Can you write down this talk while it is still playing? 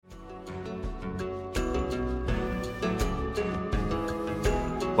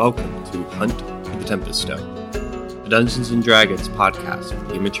Welcome to Hunt for the Tempest Stone, the Dungeons & Dragons podcast for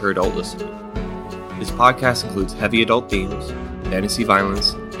the immature adult listener. This podcast includes heavy adult themes, fantasy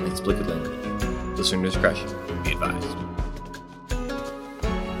violence, and inexplicable language. Listener discretion be advised.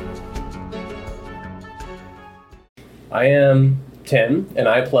 I am Tim, and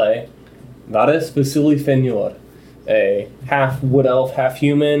I play Varis Vasili Fenyor, a half wood elf, half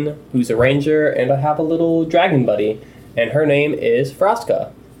human, who's a ranger, and I have a little dragon buddy, and her name is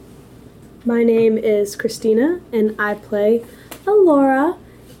Froska. My name is Christina, and I play Alora.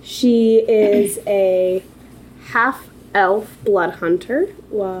 She is a half-elf blood hunter,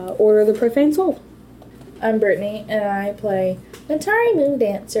 Order of the Profane Soul. I'm Brittany, and I play Natari Moon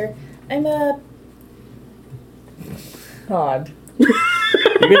Dancer. I'm a... God. You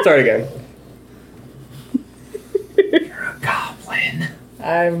can start again. You're a goblin.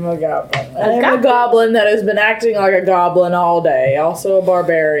 I'm a goblin. I'm a goblin that has been acting like a goblin all day. Also a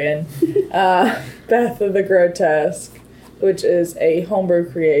barbarian. Beth of the Grotesque, which is a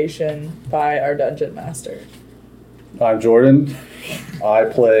homebrew creation by our dungeon master. I'm Jordan. I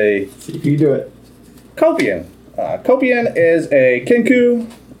play You do it. Copian. Copian is a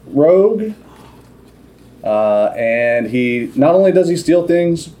Kinku rogue, and he not only does he steal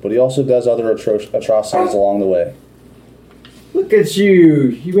things, but he also does other atrocities along the way. Look at you.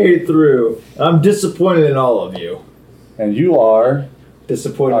 You made it through. I'm disappointed in all of you. And you are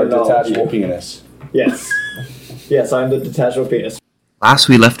Disappointed our in all of detachable you. penis. Yes. Yes, I'm the detachable penis. Last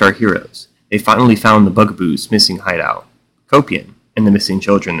we left our heroes, they finally found the Bugaboo's missing hideout, Copian, and the missing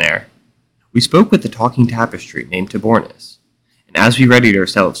children there. We spoke with the talking tapestry named Tibornis, and as we readied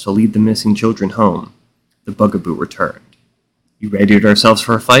ourselves to lead the missing children home, the Bugaboo returned. We readied ourselves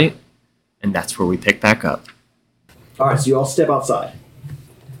for a fight, and that's where we pick back up. Alright, so you all step outside.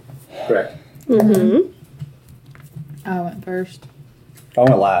 Correct. Mm-hmm. I went first. I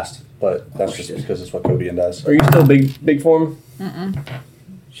went last, but that's just because it's what Copian does. Are you still big form?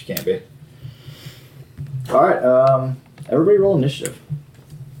 She can't be. Alright, everybody roll initiative.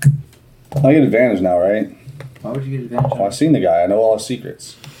 I get advantage now, right? Why would you get advantage? Well, I've seen the guy. I know all his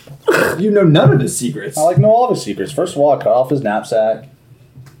secrets. You know none of his secrets. I know all of his secrets. First of all, I cut off his knapsack.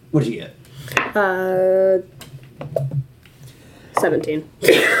 What did you get? 17.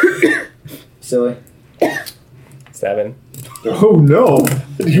 Silly. 7. Oh no!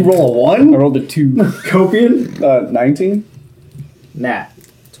 Did you roll a I 1? rolled a 2. Copian? 19? Nat.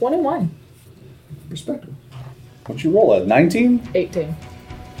 21. Respectable. What'd you roll, a 19? 18.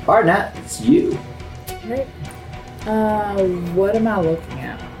 Alright, Nat, it's you. Right. What am I looking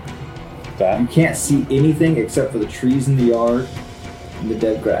at? You That. can't see anything except for the trees in the yard and the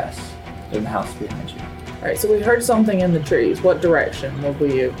dead grass in the house behind you. Alright, so we heard something in the trees. What direction will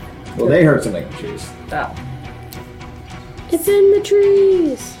we... Well, they heard something in the trees. Oh. It's in the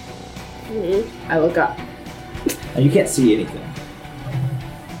trees. Mm-hmm. I look up. And you can't see anything.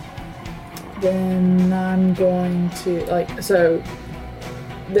 Then I'm going to... so...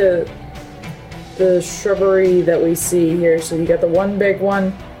 The shrubbery that we see here, so you got the one big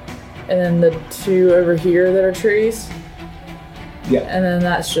one, and then the two over here that are trees. Yeah. And then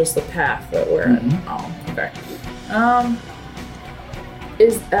that's just the path that we're in. Oh, okay.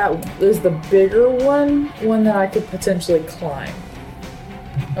 Is the bigger one that I could potentially climb?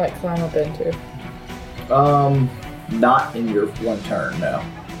 Like climb up into? Not in your one turn, no.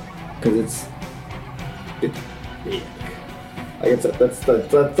 Because it's big. Like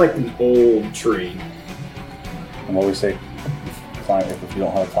that's like an old tree. And what we say, climb if you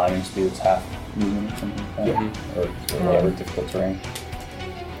don't have climbing speed, it's half movement or something like that. Yeah. Or whatever difficult terrain.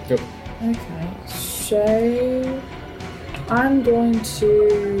 Okay. So I'm going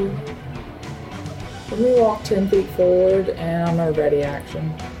to let me walk 10 feet forward, and I'm gonna ready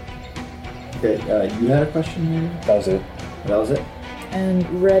action. Okay, you had a question here? That was it. That was it? And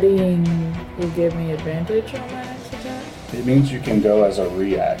readying will give me advantage on my next attack? It means you can go as a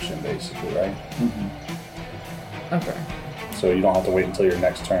reaction, basically, right? Okay. So you don't have to wait until your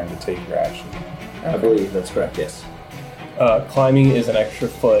next turn to take your action. I believe that's correct, yes. Climbing is an extra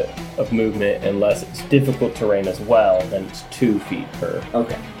foot of movement unless it's difficult terrain as well, then it's 2 feet per.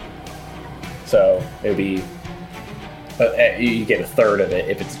 Okay. So it would be... you get a third of it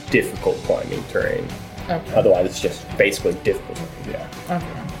if it's difficult climbing terrain. Okay. Otherwise, it's just basically difficult terrain. Yeah.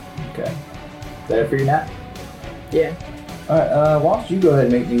 Okay. Is that it for you, Nat? Yeah. Alright, why don't you go ahead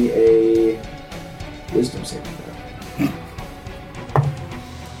and make me a wisdom saving throw.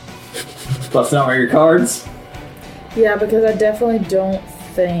 Busting out all your cards. Yeah, because I definitely don't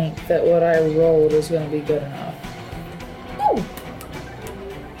think that what I rolled is going to be good enough. Oh.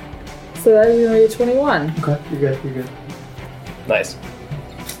 So that is going to be a 21. Okay, you're good. Nice.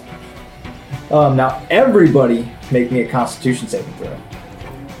 Now everybody make me a Constitution saving throw.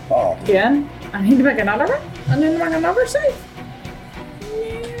 Oh, Again? I need to make another one? I need to make another save?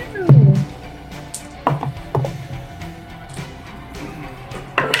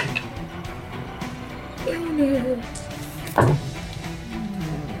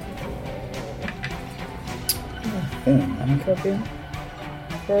 Copium.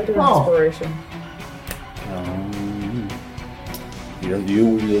 Where do inspiration?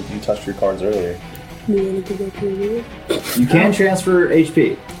 You touched your cards earlier. You can transfer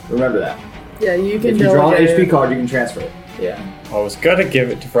HP. Remember that. Yeah, you can If you draw an delegate HP it. card, you can transfer it. Yeah. I was gonna give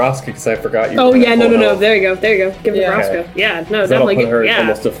it to Vroska because I forgot you. Oh were yeah, at no. full health. There you go. Give it to Yeah. Roscoe. Yeah, no, That'll definitely. put her Yeah.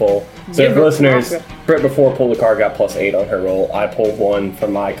 almost to full. So Give for it to listeners, Roscoe. Britt before pulled the card got +8 on her roll. I pulled 1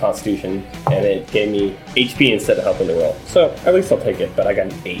 from my Constitution, and it gave me HP instead of helping the roll. So at least I'll take it. But I got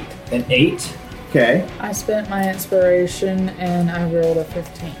an 8. An 8. Okay. I spent my inspiration and I rolled a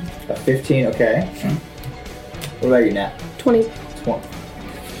 15. A 15. Okay. What about you, Nat? 20, 20.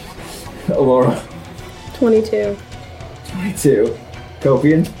 Laura. 22. 22.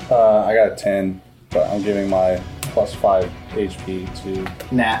 Copian. I got a 10, but I'm giving my +5 HP to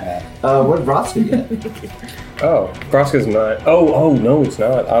Nat. What did Vroska get? Oh, Vroska's not. Oh no, it's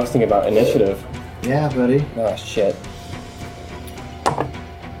not. I was thinking about initiative. Yeah, buddy. Oh shit.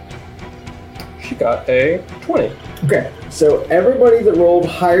 She got a 20. Okay, so everybody that rolled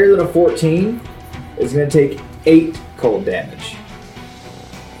higher than a 14 is going to take 8 cold damage.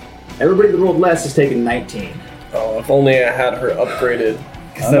 Everybody that rolled less is taking 19. Oh, if only I had her upgraded,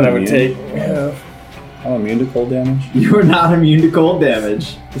 because I'm then I would immune. take. Yeah. I'm immune to cold damage. You are not immune to cold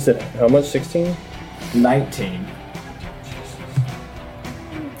damage. You said how much? 16? 19.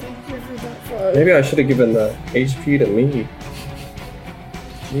 Maybe I should have given the HP to me.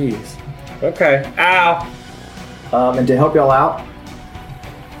 Jeez. Okay. Ow. And to help y'all out,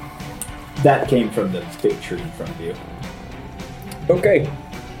 that came from the big tree in front of you. Okay.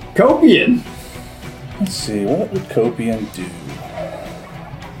 Copian! Let's see, what would Copian do?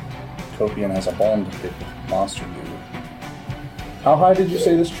 Copian has a bone to pick with monster goo. How high did you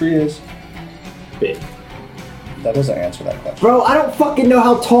say this tree is? Big. That doesn't answer that question. Bro, I don't fucking know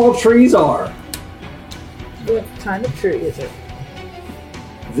how tall trees are. What kind of tree is it?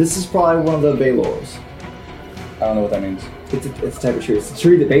 This is probably one of the bay laurels. I don't know what that means. It's a type of tree. It's the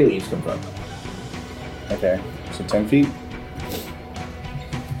tree that bay leaves come from. Okay, so 10 feet?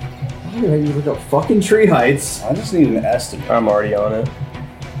 I don't know, you look up fucking tree heights. I just need an estimate. I'm already on it.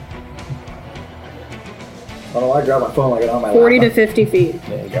 I don't know why I grabbed my phone like I got on my 40 to laptop. 50 feet.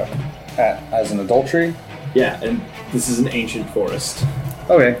 There you go. As an adult tree? Yeah, and this is an ancient forest.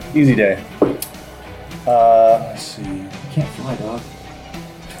 Okay, easy day. Let's see. You can't fly, dog.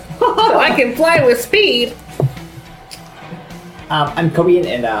 I can fly with speed. I'm Copian,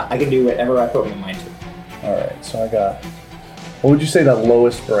 and I can do whatever I put my mind to. Alright, so I got... What would you say the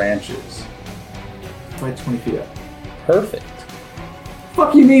lowest branch is? Probably 20 feet up. Perfect.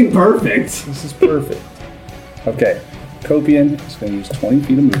 Fuck you mean perfect? This is perfect. Okay, Copian is going to use 20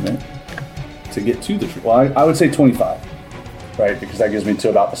 feet of movement to get to the tree. Well, I would say 25, right? Because that gives me to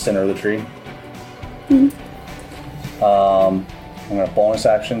about the center of the tree. I'm going to bonus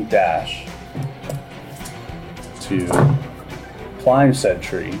action dash to climb said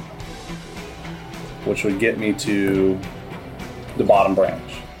tree, which would get me to the bottom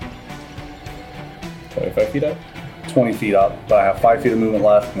branch. 25 feet up? 20 feet up, but I have 5 feet of movement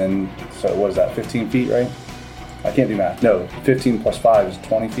left, and then, so what is that, 15 feet, right? I can't do math. No, 15 plus 5 is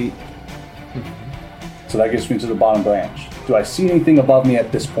 20 feet. So that gets me to the bottom branch. Do I see anything above me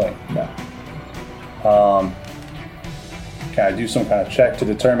at this point? No. Can I do some kind of check to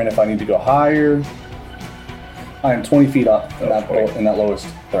determine if I need to go higher? I am 20 feet up in that lowest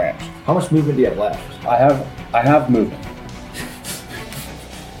branch. How much movement do you have left? I have movement.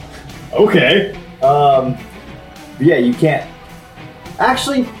 Okay. Yeah, you can't.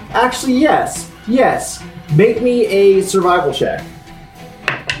 Actually, yes. Yes. Make me a survival check.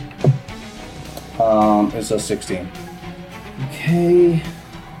 It's a 16. Okay.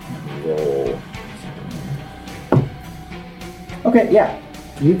 Roll. Okay, yeah.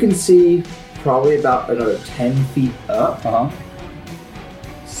 You can see probably about another 10 feet up.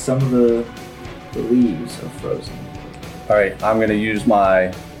 Some of the leaves are frozen. All right, I'm gonna use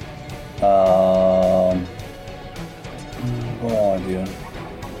my. What do I want to do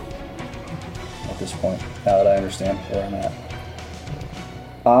at this point? Now that I understand where I'm at,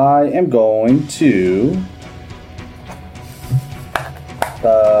 I am going to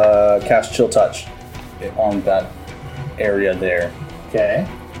cast Chill Touch on that area there. Okay.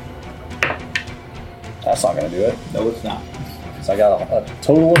 That's not gonna do it. No, it's not. So I got a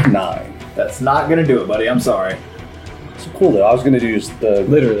total of 9. That's not gonna do it, buddy. I'm sorry. It's cool though. I was gonna do the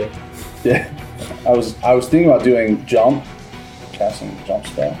Literally. yeah. I was thinking about doing jump, casting a jump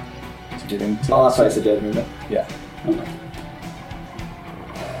spell to get into. Oh, that's why I said dead movement. Yeah.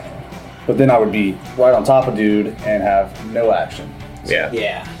 But then I would be right on top of dude and have no action. Yeah.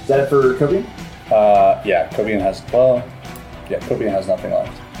 Yeah. Is that it for Kobe? Yeah. Cobian has Cobian has nothing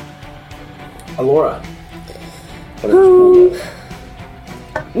left. Alora. But it's cool though.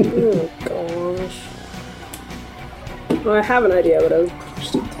 Oh gosh. Well, I have an idea, but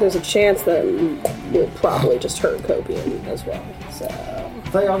there's a chance that we'll probably just hurt Copian as well. So. I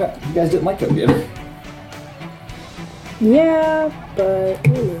thought you guys didn't like Kobe. Yeah, but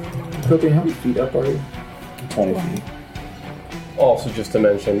Kobe, how many feet up are you? 20 feet. Also, just to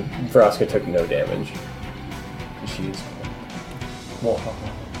mention, Vraska took no damage. She's.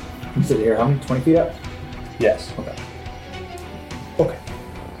 You said here, how many? 20 feet up? Yes. Okay.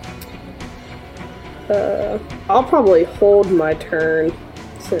 I'll probably hold my turn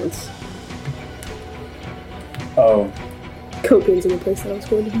since Oh. Copian's in the place that I was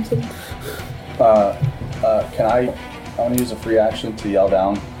going to do something. Can I want to use a free action to yell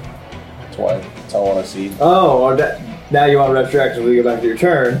down to tell what I see. Oh, well, now you want retroactively go back to your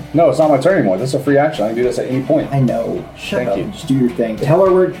turn. No, it's not my turn anymore. This is a free action. I can do this at any point. I know. Shut Thank up. you. Just do your thing. Tell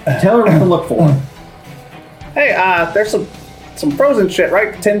her what to look for. Hey, there's some frozen shit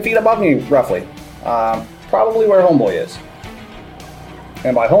right 10 feet above me, roughly. Probably where Homeboy is.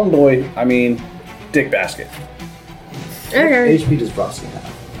 And by Homeboy, I mean Dick Basket. Okay. HP does Frosty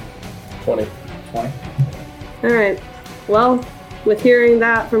have? 20. 20? Alright. Well, with hearing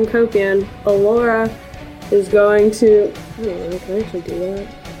that from Copian, Alora is going to... I don't know, can I actually do that?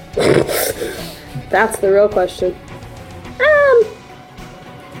 That's the real question.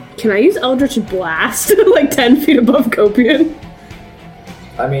 Can I use Eldritch Blast like 10 feet above Copian?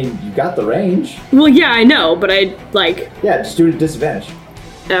 I mean, you got the range. Well, yeah, I know, but I, like... Yeah, just do it at disadvantage.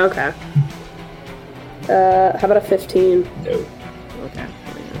 Okay. How about a 15? No. Okay.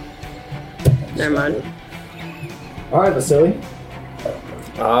 Never mind. Alright, Vasily.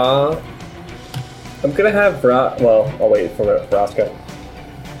 I'm gonna have well, I'll wait for Vraska.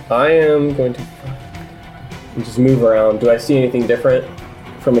 I am going to just move around. Do I see anything different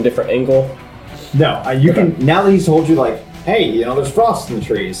from a different angle? No, you can, now that he's told you, like, hey, you know, there's frost in the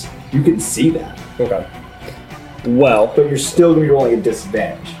trees, you can see that. Okay. Well, But you're still going to be rolling a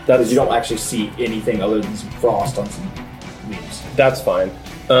disadvantage. That's- Because you don't actually see anything other than some frost on some leaves. that's fine.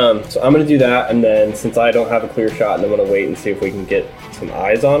 So I'm gonna do that, and then since I don't have a clear shot, and I'm gonna wait and see if we can get some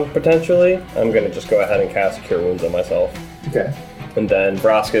eyes on potentially, I'm gonna just go ahead and cast Cure Wounds on myself. Okay. And then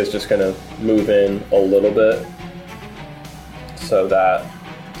Vraska is just gonna move in a little bit, so that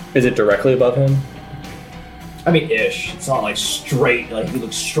is it directly above him? I mean, ish. It's not like straight, like if you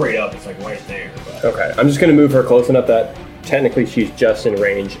look straight up, it's like right there. But. Okay, I'm just gonna move her close enough that technically she's just in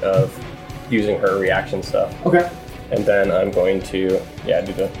range of using her reaction stuff. Okay. And then I'm going to,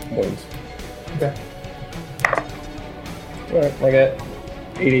 do the wounds. Okay. Alright, I got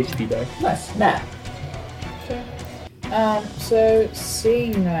 8 HP back. Nice. Matt. Okay. So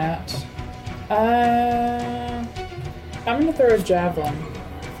seeing that, I'm gonna throw a javelin.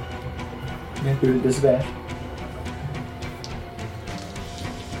 You do a disadvantage.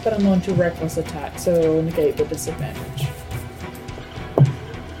 But I'm going to reckless attack, so negate the disadvantage.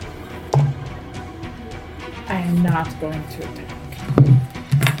 I am not going to attack.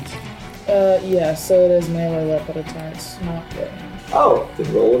 Yeah, so it is melee weapon attacks, not range. Oh,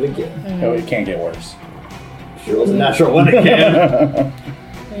 then roll it again. No, it can't get worse. She rolls a natural one again.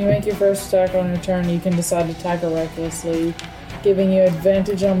 When you make your first attack on your turn, you can decide to attack her recklessly, giving you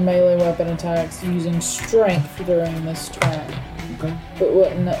advantage on melee weapon attacks using strength during this turn. Okay. But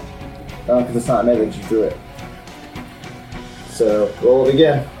wouldn't... Because it's not melee, you threw it. So, roll it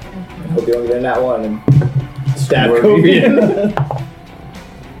again. Hope you don't get in that one and stab Kobe.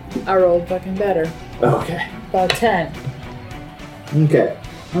 I rolled fucking better. Okay. By 10. Okay.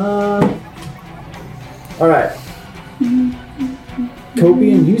 Alright.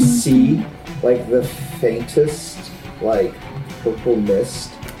 Cobian, you see, like, the faintest, like, purple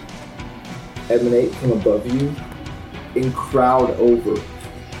mist emanate from above you and crowd over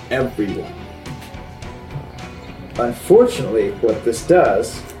everyone. Unfortunately, what this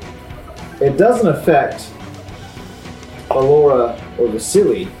does, it doesn't affect Alora or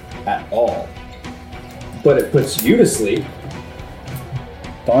Vasily at all. But it puts you to sleep.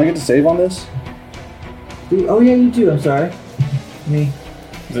 Don't I get to save on this? Oh yeah, you do, I'm sorry. Me.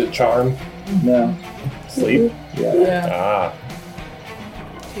 Is it charm? No. Sleep? Yeah. Yeah. Ah.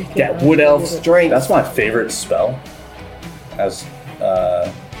 That wood elf strength. That's my favorite spell. As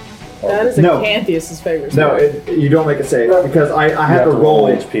That is No. Acanthius' favorite No, spell. you don't make a save because I You have to roll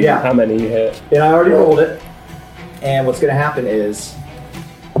it. HP. Yeah, How many you hit? and I already rolled it. And what's going to happen is,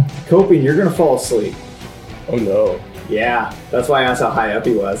 Copian, you're going to fall asleep. Oh no. Yeah, that's why I asked how high up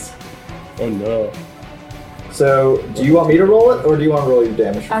he was. Oh no. So, do you want me to roll it, or do you want to roll your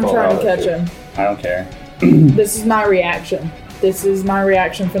damage? For I'm falling trying to out? catch him. I don't care. This is my reaction. This is my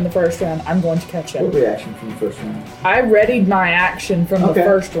reaction from the first round. I'm going to catch What him. reaction from the first round? I readied my action from the Okay.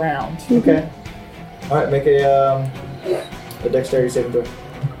 first round. Okay. All right, make a dexterity saving throw.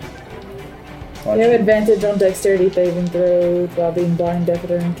 Why You don't have advantage on dexterity saving throws while being blind, deaf,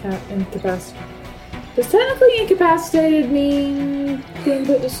 or incapacitated. Does technically incapacitated mean being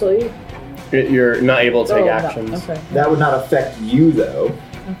put to sleep? You're not able to take Oh, no. actions. Okay. That would not affect you though.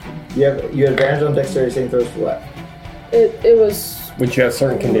 You have advantage on dexterity saving throws for what? It was Which you have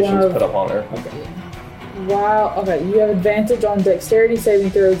certain conditions Wow. put up on her. while okay. You have advantage on dexterity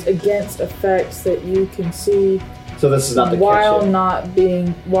saving throws against effects that you can see So this is not the while catch. not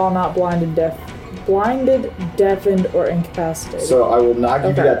blinded, deafened, or incapacitated. So I will not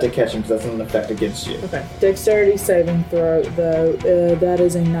give you Okay. that to catch him because that's not an effect against you. Okay. Dexterity saving throw though that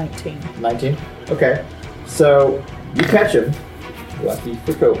is a 19. 19? Okay. So you catch him. Lucky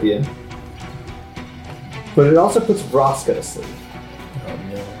for Copian. But it also puts Vraska to sleep. Oh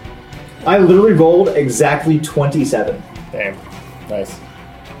no. I literally rolled exactly 27. Damn. Nice.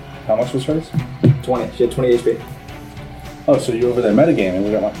 How much was hers? 20. She had 20 HP. Oh, so you over there metagaming?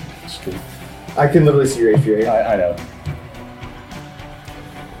 We got my. Screw. I can literally see your HP right here. I know.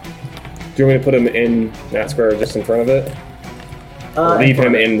 Do you want me to put him in that square just in front of it? Or leave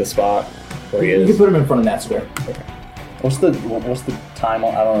him in the spot where he You can is? put him in front of that square. What's the time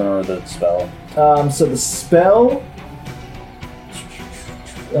on? I don't remember the spell. So the spell,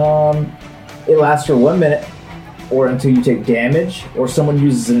 it lasts for 1 minute, or until you take damage, or someone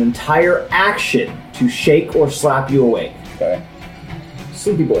uses an entire action to shake or slap you awake. Okay.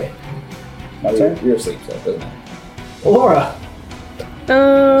 Sleepy boy. My turn. You're asleep, so it doesn't matter. Laura.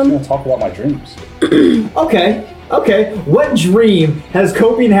 I'm gonna talk about my dreams. Okay. What dream has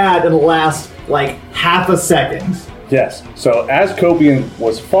Copian had in the last, like, half a second? Yes. So as Copian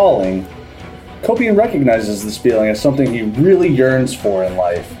was falling, Copian recognizes this feeling as something he really yearns for in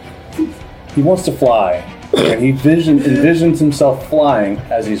life. He wants to fly, and he envisions himself flying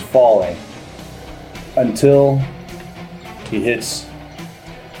as he's falling until he hits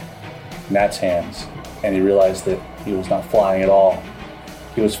Nat's hands, and he realized that he was not flying at all.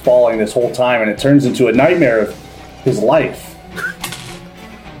 He was falling this whole time, and it turns into a nightmare of his life.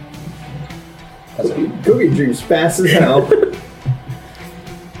 Copian dreams fast as hell.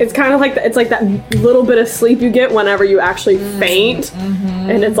 It's kind of like it's like that little bit of sleep you get whenever you actually faint,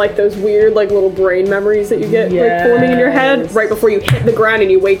 and it's like those weird like little brain memories that you get like forming in your head Yes. right before you hit the ground and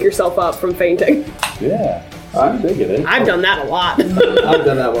you wake yourself up from fainting. Yeah. I dig it. I've done that a lot. I've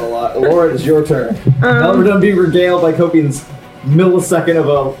done that one a lot. Laura, it's your turn. Now we're done being regaled by Copian's millisecond of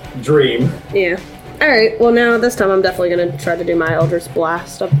a dream. Yeah. All right. Well, now this time I'm definitely gonna try to do my Eldritch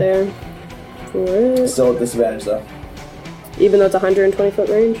Blast up there. For it. Still at disadvantage though. Even though it's 120 foot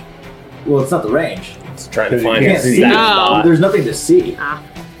range. Well, it's not the range. It's trying to You find can't his see. exact Oh. spot. There's nothing to see. Ah.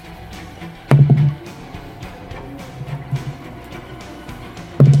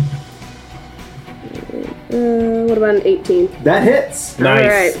 What about an 18? That hits.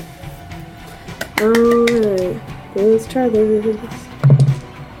 Nice. Alright. Let's try this.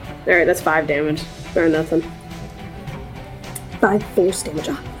 Alright, that's 5 damage. Or nothing. 5 force damage.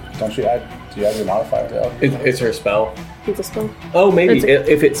 Ah, Don't you add? Do you add your modifier to that? It's her spell. it's a spell. Oh, maybe It's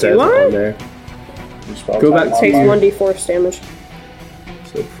a- if it says it What? on there. Your spell Go type back, Takes modifier? 1d force damage.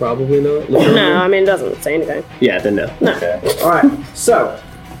 So probably not. No, I mean, it doesn't say anything. Yeah, then no. Okay. Alright, so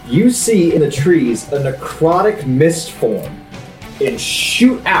you see in the trees a necrotic mist form and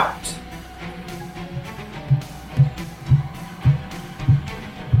shoot out.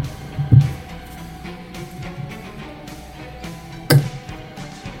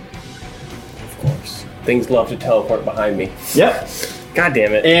 Of course. Things love to teleport behind me. Yep. God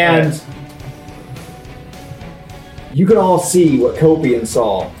damn it. And you can all see what Copian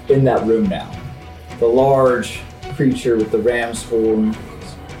saw in that room now. The large creature with the ram's horn,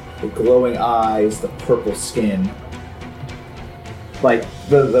 the glowing eyes, the purple skin. Like,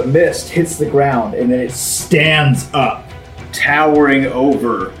 the mist hits the ground and then it stands up, towering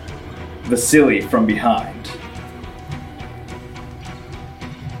over Vasily from behind.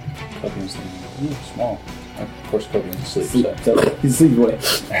 Copian's ooh, small. Of course, Copian's asleep. So. So, he's asleep away.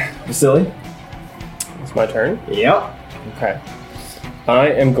 Vasily? It's my turn. Yep. Okay. I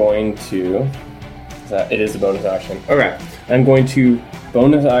am going to. It is a bonus action. Okay. I'm going to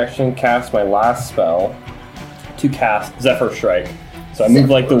bonus action cast my last spell to cast Zephyr Strike. So I move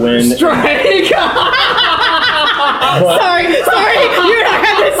like the wind. Strike! Sorry, you're not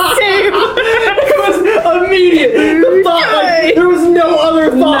gonna save. It was immediate. The thought, like, there was no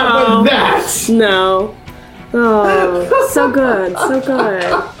other thought but that. No. Oh, so good. I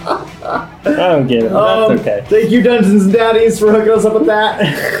don't get it. That's okay. Thank you, Dungeons and Daddies, for hooking us up with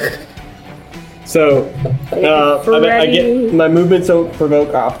that. So, I get my movements don't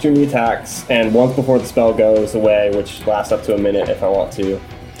provoke opportunity attacks, and once before the spell goes away, which lasts up to a minute if I want to,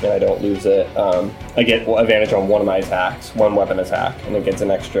 and I don't lose it, I get advantage on one of my attacks, one weapon attack, and it gets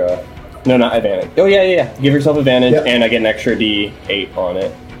an extra. No, not advantage. Oh yeah. Give yourself advantage, and I get an extra D8 on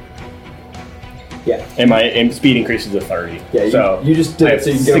it. Yeah. And my speed increases to 30. Yeah, so you just did it so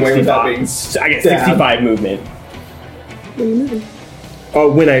you can get away without being I get 65 movement. What are you moving? Oh,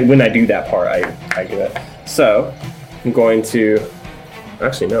 when I do that part, I get it. So, I'm going to...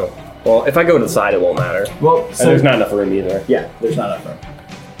 Actually, no. Well, if I go to the side, it won't matter. Well, and there's not enough room either. Yeah, there's not enough room.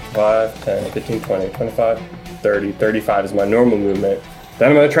 5, 10, 15, 20, 25, 30, 35 is my normal movement. Then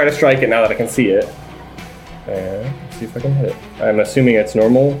I'm going to try to strike it now that I can see it. And see if I can hit it. I'm assuming it's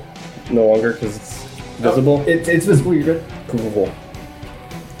normal, no longer because it's visible. Oh, it's visible, you're good. Cool.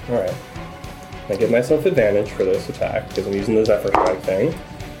 Alright. I give myself advantage for this attack because I'm using the Zephyr Strike thing.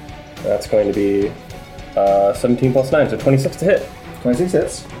 That's going to be 17 plus 9, so 26 to hit. 26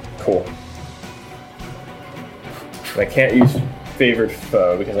 hits. Cool. And I can't use Favored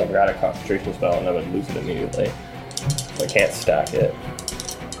Foe because I've got a concentration spell and I would lose it immediately. So I can't stack it.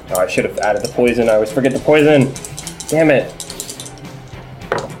 Oh, I should have added the poison. I always forget the poison. Damn it.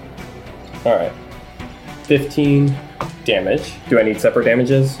 Alright. 15 damage. Do I need separate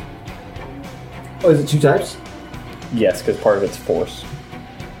damages? Oh, is it 2 types? Yes, because part of it's force.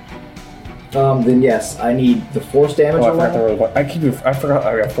 Then yes, I need the force damage. Oh, I forgot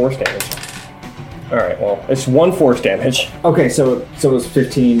I got force damage. Alright, well, it's 1 force damage. Okay, so it was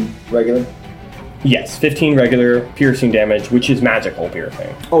 15 regular? Yes, 15 regular piercing damage, which is magical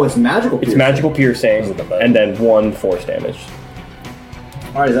piercing. Oh, it's magical piercing. It's magical piercing, and then 1 force damage.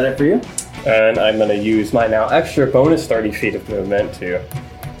 Alright, is that it for you? And I'm going to use my now extra bonus 30 feet of movement to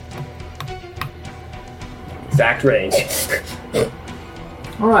exact range.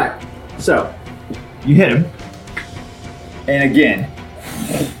 Alright, so you hit him, and again,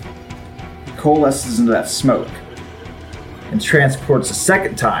 coalesces into that smoke and transports a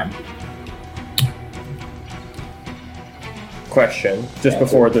second time. Question, just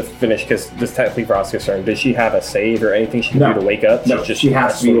before the finish, because this technically for Oscar's turn, does she have a save or anything she can do to wake up? No, she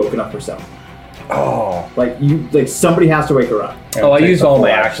has to be woken up herself. Oh. Like somebody has to wake her up. Oh, I used all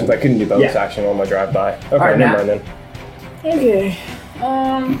my actions. I couldn't do bonus action on my drive-by. Okay, right, never mind then. Okay.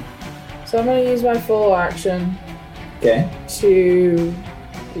 So I'm gonna use my full action. Okay. To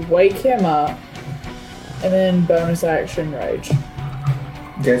wake him up, and then bonus action rage.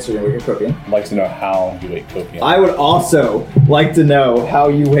 Okay, so you're gonna wake up Copian. I'd like to know how you wake Copian. I would also like to know how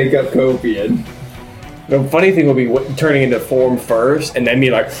you wake up Copian. The funny thing will be turning into form first, and then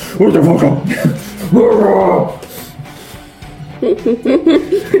be like, "What the fuck up?" That's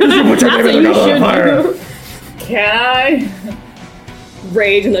what you should do. Can I?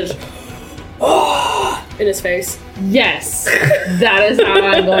 Rage and then just in his face. Yes, that is how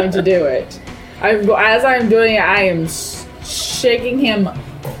I'm going to do it. As I'm doing it, I am shaking him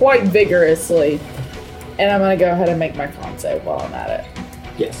quite vigorously, and I'm going to go ahead and make my con save while I'm at it.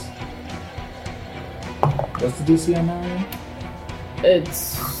 Yes. What's the DC on that one?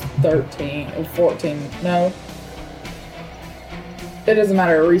 It's 13 or 14. No. It doesn't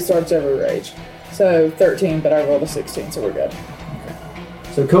matter. It restarts every rage. So 13, but I rolled a 16, so we're good. Okay.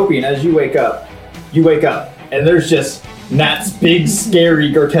 So Copian, as you wake up, and there's just Nat's big,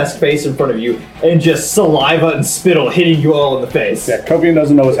 scary, grotesque face in front of you, and just saliva and spittle hitting you all in the face. Yeah, Copian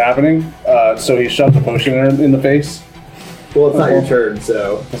doesn't know what's happening, so he shoves a potion in the face. Well, it's not your turn,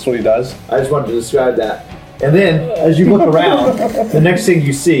 so... That's what he does. I just wanted to describe that. And then, as you look around, the next thing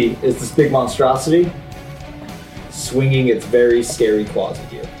you see is this big monstrosity swinging its very scary claws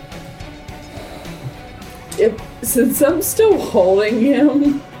at you. Since I'm still holding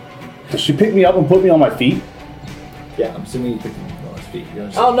him... Does she pick me up and put me on my feet? Yeah, I'm assuming you picked him on his feet.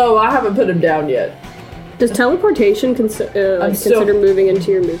 Oh no, I haven't put him down yet. Does teleportation consider moving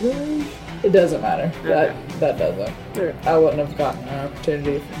into your movement range? It doesn't matter. Okay. That doesn't. Right. I wouldn't have gotten an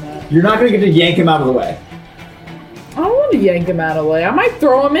opportunity from that. You're not going to get to yank him out of the way. I don't want to yank him out of the way. I might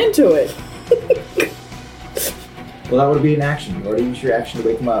throw him into it. Well, that would be an action. You already used your action to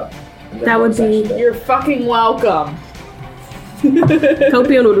wake him up. That would be... You're fucking welcome.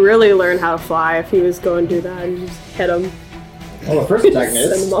 Copian would really learn how to fly if he was going to do that and just hit him. Well, the first attack Send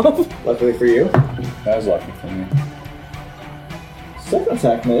missed. them off. Luckily for you. That was lucky for me. Second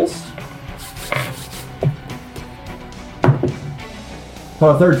attack missed.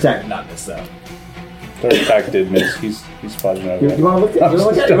 Oh, third attack did not miss though. Third attack did miss. He's fudging over. You want to look at it? You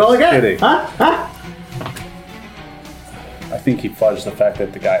want to look at it? You want to look at it? Huh? I think he fudged the fact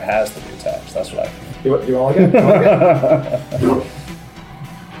that the guy has 3 attacks. That's what I think. You want to look at it? You wanna look at it?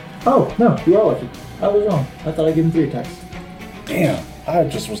 Oh, no, you are lucky. I was wrong. I thought I gave him 3 attacks. Damn, I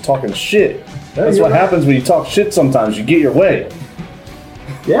just was talking shit. No, That's you're what right. happens when you talk shit sometimes. You get your way.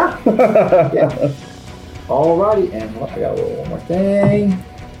 Yeah. Yeah. Alrighty, and I gotta roll one more thing.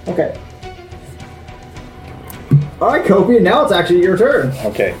 Okay. Alright, Kopi, now it's actually your turn.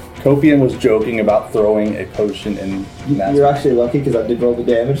 Okay, Copian was joking about throwing a potion in Nat's You're actually lucky because I did roll the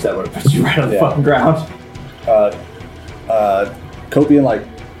damage. That would have put you right on the Yeah. fucking ground. Copian, like,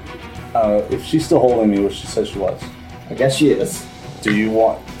 if she's still holding me, which she said she was, I guess she is. do you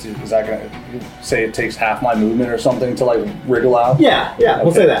want to, is that gonna say it takes half my movement or something to like wriggle out? Yeah, we'll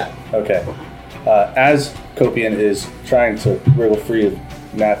Okay. say that. Okay. As Copian is trying to wriggle free of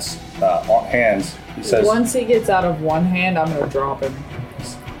Nat's hands, he says, Once he gets out of one hand, I'm gonna drop him.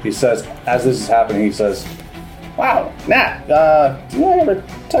 as this is happening, he says, "Wow, Nat, did I ever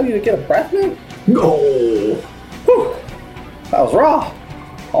tell you to get a breath mint? No. Whew, that was raw.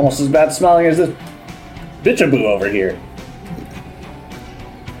 Almost as bad smelling as this bitchaboo over here."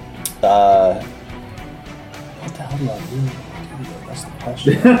 What the hell do I really want to do? That's the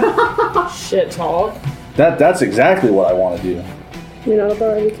question. Shit talk. That's exactly what I want to do. You're not a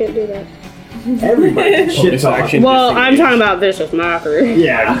bard, you can't do that. Everybody shit This talk. action Well, I'm disengage. talking about vicious mockery.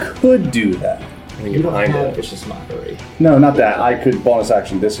 Yeah. Could do that. And then You get don't behind have it. vicious mockery. No, not that. I could bonus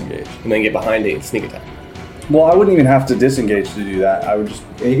action disengage. And then get behind it and sneak attack. Well, I wouldn't even have to disengage to do that. I would just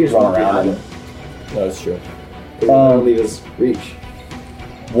Yeah, you can just run walk around behind and him. No, that's true. Leave his reach.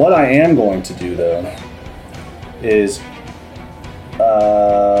 What I am going to do though is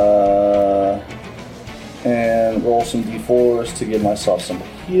and roll some d4s to give myself some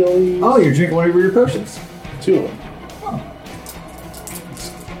healies. Oh, you're drinking one of your potions. 2 of them.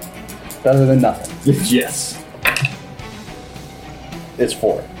 Better than nothing. Yes. It's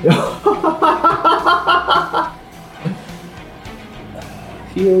 4.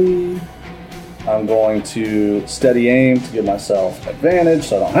 Healy. I'm going to steady aim to give myself advantage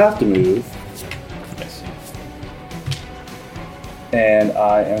so I don't have to move. Nice. And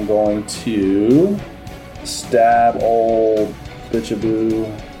I am going to stab old bitchaboo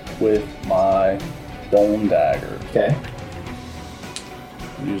with my bone dagger. Okay.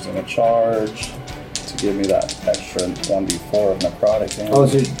 Using a charge to give me that extra 1d4 of necrotic damage. Oh,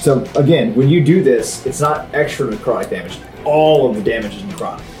 so again, when you do this, it's not extra necrotic damage. All of the damage is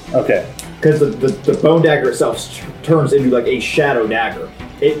necrotic. Okay. Because the bone dagger itself turns into like a shadow dagger.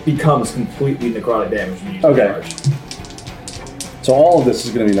 It becomes completely necrotic damage when you use Okay. the charge. So all of this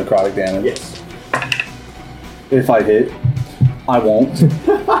is going to be necrotic damage. Yes. If I hit, I won't.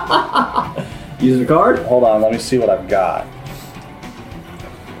 Using a card? Hold on, let me see what I've got.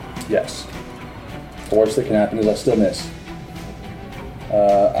 Yes. The worst that can happen is I still miss.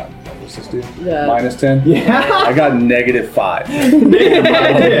 What's this do? Yeah. Minus 10? Yeah. I got -5.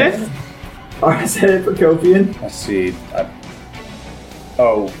 Alright, is that it for Copian? Let's see.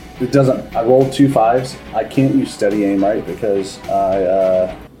 It doesn't. I rolled 2 5s. I can't use steady aim, right? Because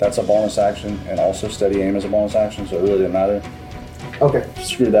that's a bonus action, and also steady aim is a bonus action, so it really didn't matter. Okay.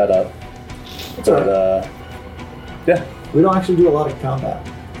 Screw that up. It's alright. Yeah. We don't actually do a lot of combat.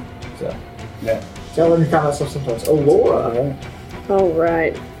 So, Yeah. gotta learn your combat stuff sometimes. Oh, Laura. Alright. All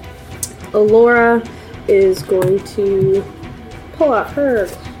right. Alora is going to pull out her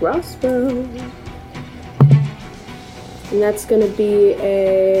crossbow. And that's going to be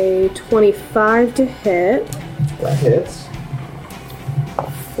a 25 to hit That hits.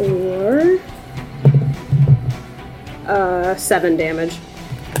 for 7 damage.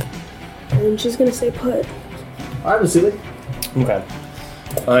 And she's going to stay put. Alright, Vasily. Okay.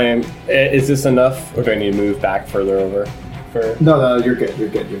 Is this enough, or do I need to move back further over? No, you're good. You're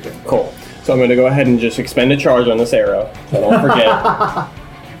good. Cool. So I'm going to go ahead and just expend a charge on this arrow, so I don't forget.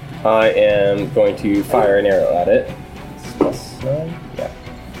 I am going to fire an arrow at it. It's +9. Yeah.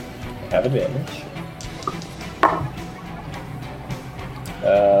 I have advantage.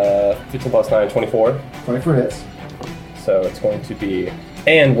 15 plus 9, 24. 24 hits. So it's going to be...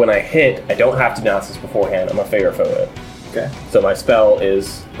 And when I hit, I don't have to announce this beforehand. I'm a fair foe it. Okay. So my spell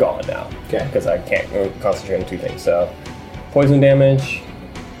is gone now. Okay. Because I can't concentrate on 2 things. So poison damage,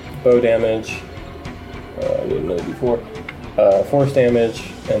 bow damage, I didn't know before, force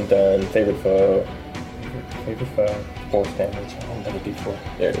damage, and then favored foe, Favorite foe, force damage. I'm gonna do 4.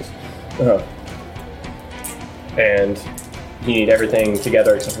 There it is. Uh-huh. And you need everything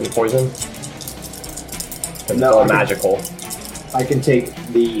together except for the poison? It's No, all I can- magical. I can take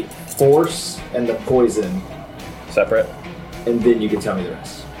the force and the poison, Separate? and then you can tell me the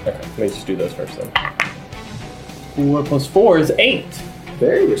rest. Okay, let me just do those first then. 4 plus 4 is 8.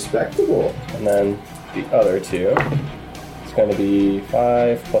 Very respectable. And then the other two, it's going to be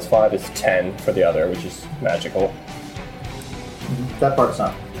 5 plus 5 is 10 for the other, which is magical. That part's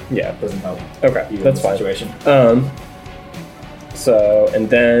not Yeah. doesn't help. Okay, Even that's in the fine. situation. So, and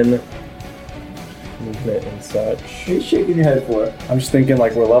then movement and such. You're shaking your head for it. I'm just thinking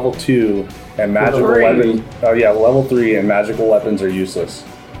like we're level 2 and magical Level 3. weapons. Oh yeah, level 3 and magical weapons are useless.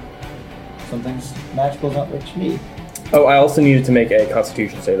 Some things magical's not what you need. Oh, I also needed to make a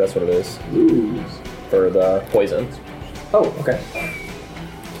constitution save, that's what it is, Ooh. for the poison. Oh, okay.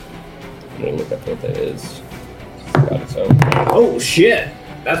 Let me look up what that is. It's got its own. Oh shit,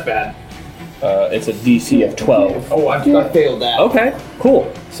 that's bad. It's a DC of 12. Oh, I failed that. Okay,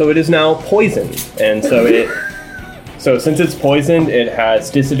 cool. So it is now poisoned, and so since it's poisoned, it has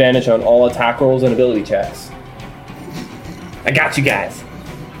disadvantage on all attack rolls and ability checks. I got you guys.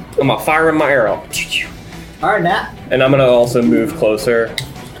 I'm gonna fire in my arrow. All right, Nat. And I'm gonna also move closer.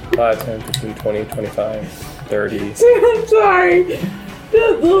 5, 10, 15, 20, 25, 30. I'm sorry.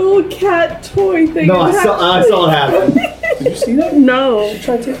 That little cat toy thing. No, I saw it happen. Did you see that? No. He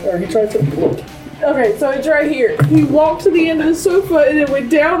tried to look. Okay, so it's right here. He walked to the end of the sofa and then went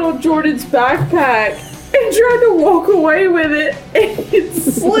down on Jordan's backpack and tried to walk away with it and it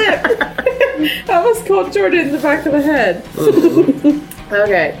slipped. I almost caught Jordan in the back of the head.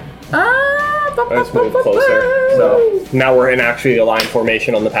 Okay. I just moved closer. So now we're in actually a line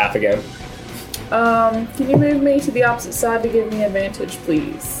formation on the path again. Can you move me to the opposite side to give me advantage,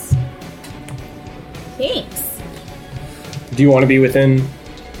 please? Thanks. Do you want to be within?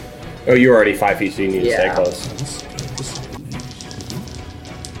 Oh, you're already 5 feet, so you need to stay Yeah. close.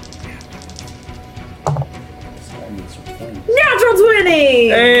 Natural 20!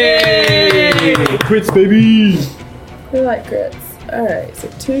 Hey! Crits, baby! We like crits. Alright, so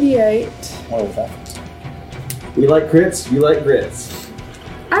 2d8. What was that? We like crits. You like grits.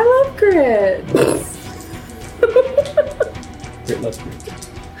 I love crits. Crit, let's move.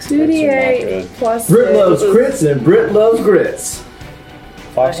 2d8 plus Brit loves 6. crits and Brit loves grits.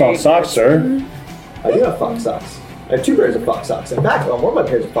 Fox on socks, sir. I do have fox socks. I have 2 pairs of fox socks. In fact, on one of my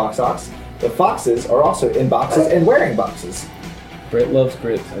pairs of fox socks, the foxes are also in boxes and wearing boxes. Brit loves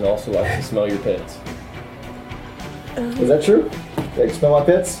grits and also likes to smell your pits. Is that true? They can smell my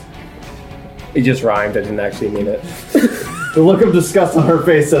pits? It just rhymed. I didn't actually mean it. The look of disgust on her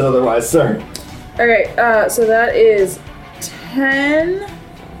face says otherwise, sir. Okay, so that is 10...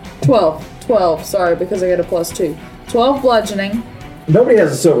 12. 12, sorry, because I got a +2. 12 bludgeoning. Nobody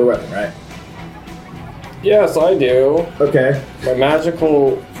has a silver weapon, right? Yes, I do. Okay. My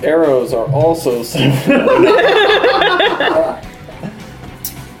magical arrows are also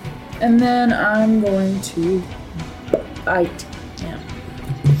And then I'm going to bite. Yeah.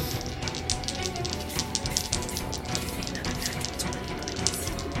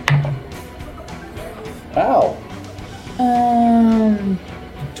 Ow.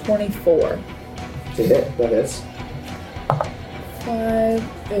 24. To hit. That hits.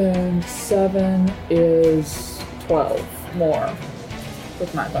 5 and 7 is 12 more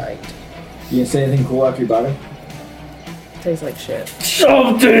with my bite. You can say anything cool after you bite him? Tastes like shit.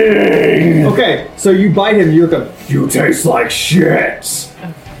 something. Okay, so you bite him, you go, you taste like shit.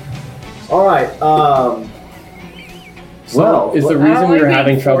 Alright, well, Is the I reason don't we like were being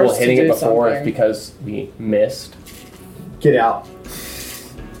having trouble forced to hitting it do before is something. because we missed? get out.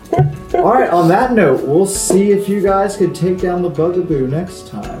 Alright, on that note, we'll see if you guys can take down the bugaboo next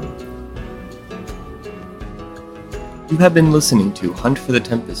time. You have been listening to Hunt for the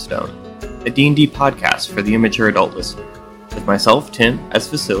Tempest Stone, a D&D podcast for the immature adult listener, with myself, Tim, as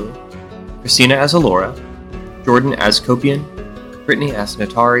Vasily, Christina as Alora, Jordan as Copian, Brittany as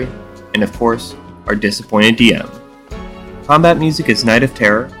Natari, and of course, our disappointed DM. Combat music is Night of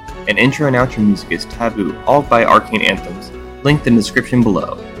Terror, and intro and outro music is Taboo, all by Arcane Anthems, linked in the description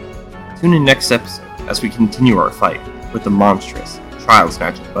below. Tune in next episode as we continue our fight with the monstrous Trials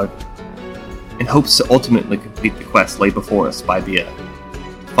Snatching Bug, in hopes to ultimately complete the quest laid before us by the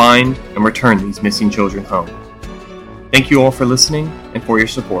end. Find and return these missing children home. Thank you all for listening and for your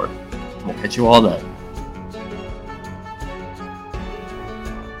support. We'll catch you all then.